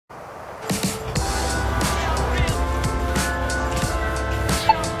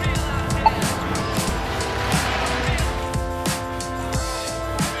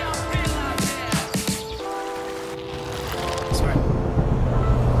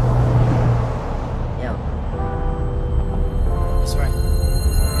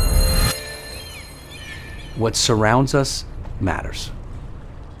What surrounds us matters.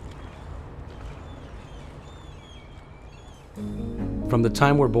 From the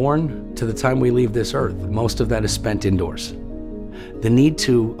time we're born to the time we leave this earth, most of that is spent indoors. The need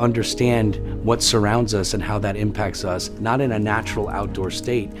to understand what surrounds us and how that impacts us, not in a natural outdoor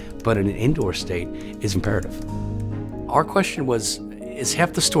state, but in an indoor state, is imperative. Our question was, is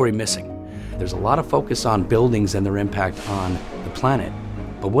half the story missing? There's a lot of focus on buildings and their impact on the planet,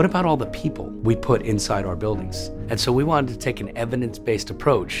 but what about all the people we put inside our buildings? And so we wanted to take an evidence-based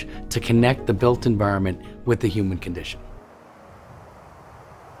approach to connect the built environment with the human condition.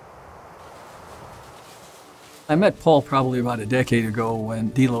 I met Paul probably about a decade ago when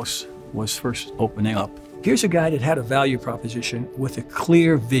Delos was first opening up. Here's a guy that had a value proposition with a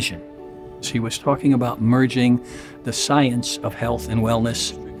clear vision. He was talking about merging the science of health and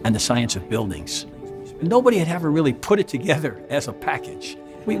wellness and the science of buildings. Nobody had ever really put it together as a package.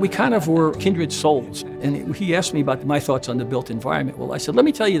 We kind of were kindred souls. And he asked me about my thoughts on the built environment. Well, I said, let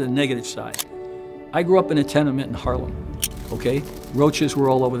me tell you the negative side. I grew up in a tenement in Harlem, okay? Roaches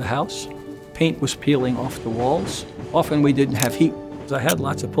were all over the house. Paint was peeling off the walls. Often we didn't have heat. I had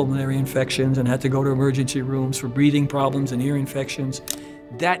lots of pulmonary infections and had to go to emergency rooms for breathing problems and ear infections.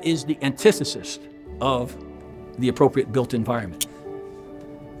 That is the antithesis of the appropriate built environment.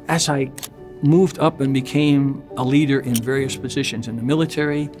 As I moved up and became a leader in various positions in the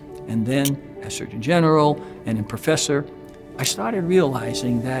military, and then as Surgeon General and in professor, I started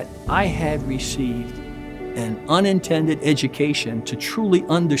realizing that I had received an unintended education to truly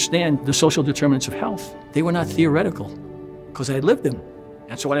understand the social determinants of health. They were not theoretical, because I had lived them.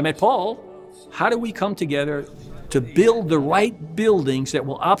 And so when I met Paul, how do we come together to build the right buildings that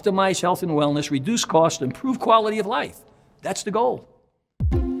will optimize health and wellness, reduce cost, improve quality of life? That's the goal.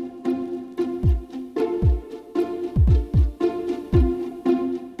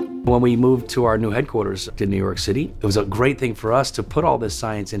 When we moved to our new headquarters in New York City, it was a great thing for us to put all this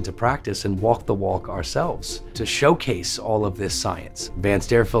science into practice and walk the walk ourselves, to showcase all of this science.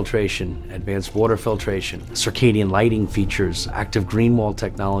 Advanced air filtration, advanced water filtration, circadian lighting features, active green wall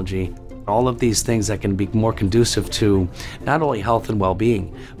technology, all of these things that can be more conducive to not only health and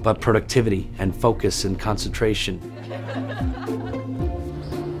well-being, but productivity and focus and concentration.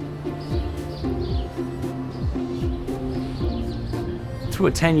 Through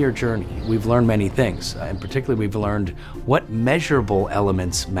a 10-year journey, we've learned many things, and particularly we've learned what measurable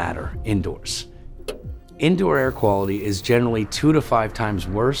elements matter indoors. Indoor air quality is generally 2 to 5 times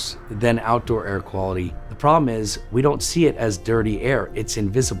worse than outdoor air quality. The problem is we don't see it as dirty air, it's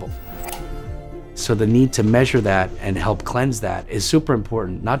invisible. So the need to measure that and help cleanse that is super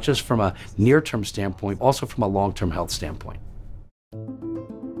important, not just from a near-term standpoint, also from a long-term health standpoint.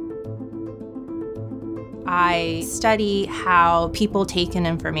 I study how people take in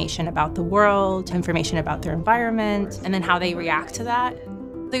information about the world, information about their environment, and then how they react to that.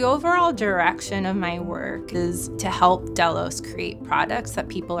 The overall direction of my work is to help Delos create products that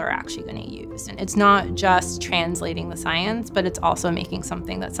people are actually going to use. And it's not just translating the science, but it's also making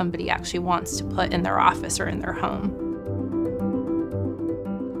something that somebody actually wants to put in their office or in their home.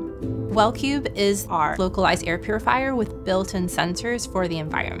 WellCube is our localized air purifier with built-in sensors for the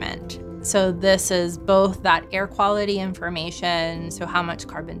environment. So this is both that air quality information, so how much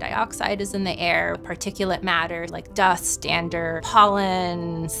carbon dioxide is in the air, particulate matter like dust, dander,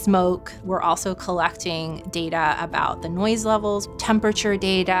 pollen, smoke. We're also collecting data about the noise levels, temperature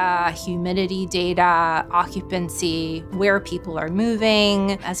data, humidity data, occupancy, where people are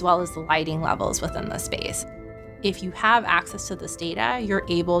moving, as well as the lighting levels within the space. If you have access to this data, you're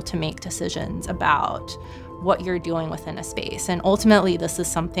able to make decisions about what you're doing within a space. And ultimately, this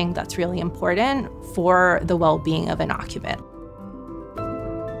is something that's really important for the well-being of an occupant.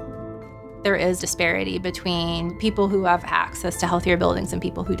 There is disparity between people who have access to healthier buildings and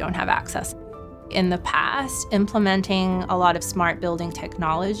people who don't have access. In the past, implementing a lot of smart building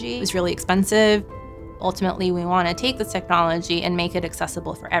technology was really expensive. Ultimately, we want to take this technology and make it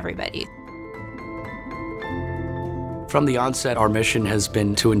accessible for everybody. From the onset, our mission has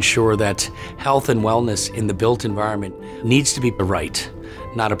been to ensure that health and wellness in the built environment needs to be a right,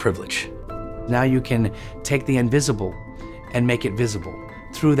 not a privilege. Now you can take the invisible and make it visible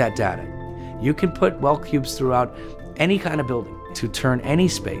through that data. You can put WellCubes throughout any kind of building to turn any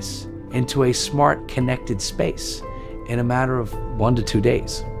space into a smart, connected space in a matter of 1 to 2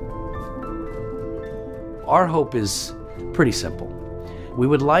 days. Our hope is pretty simple. We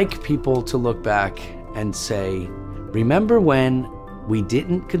would like people to look back and say, remember when we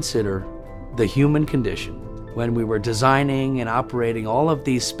didn't consider the human condition, when we were designing and operating all of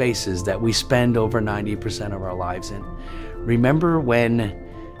these spaces that we spend over 90% of our lives in? Remember when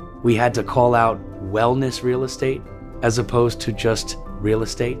we had to call out wellness real estate as opposed to just real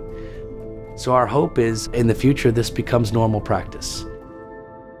estate. So our hope is in the future this becomes normal practice.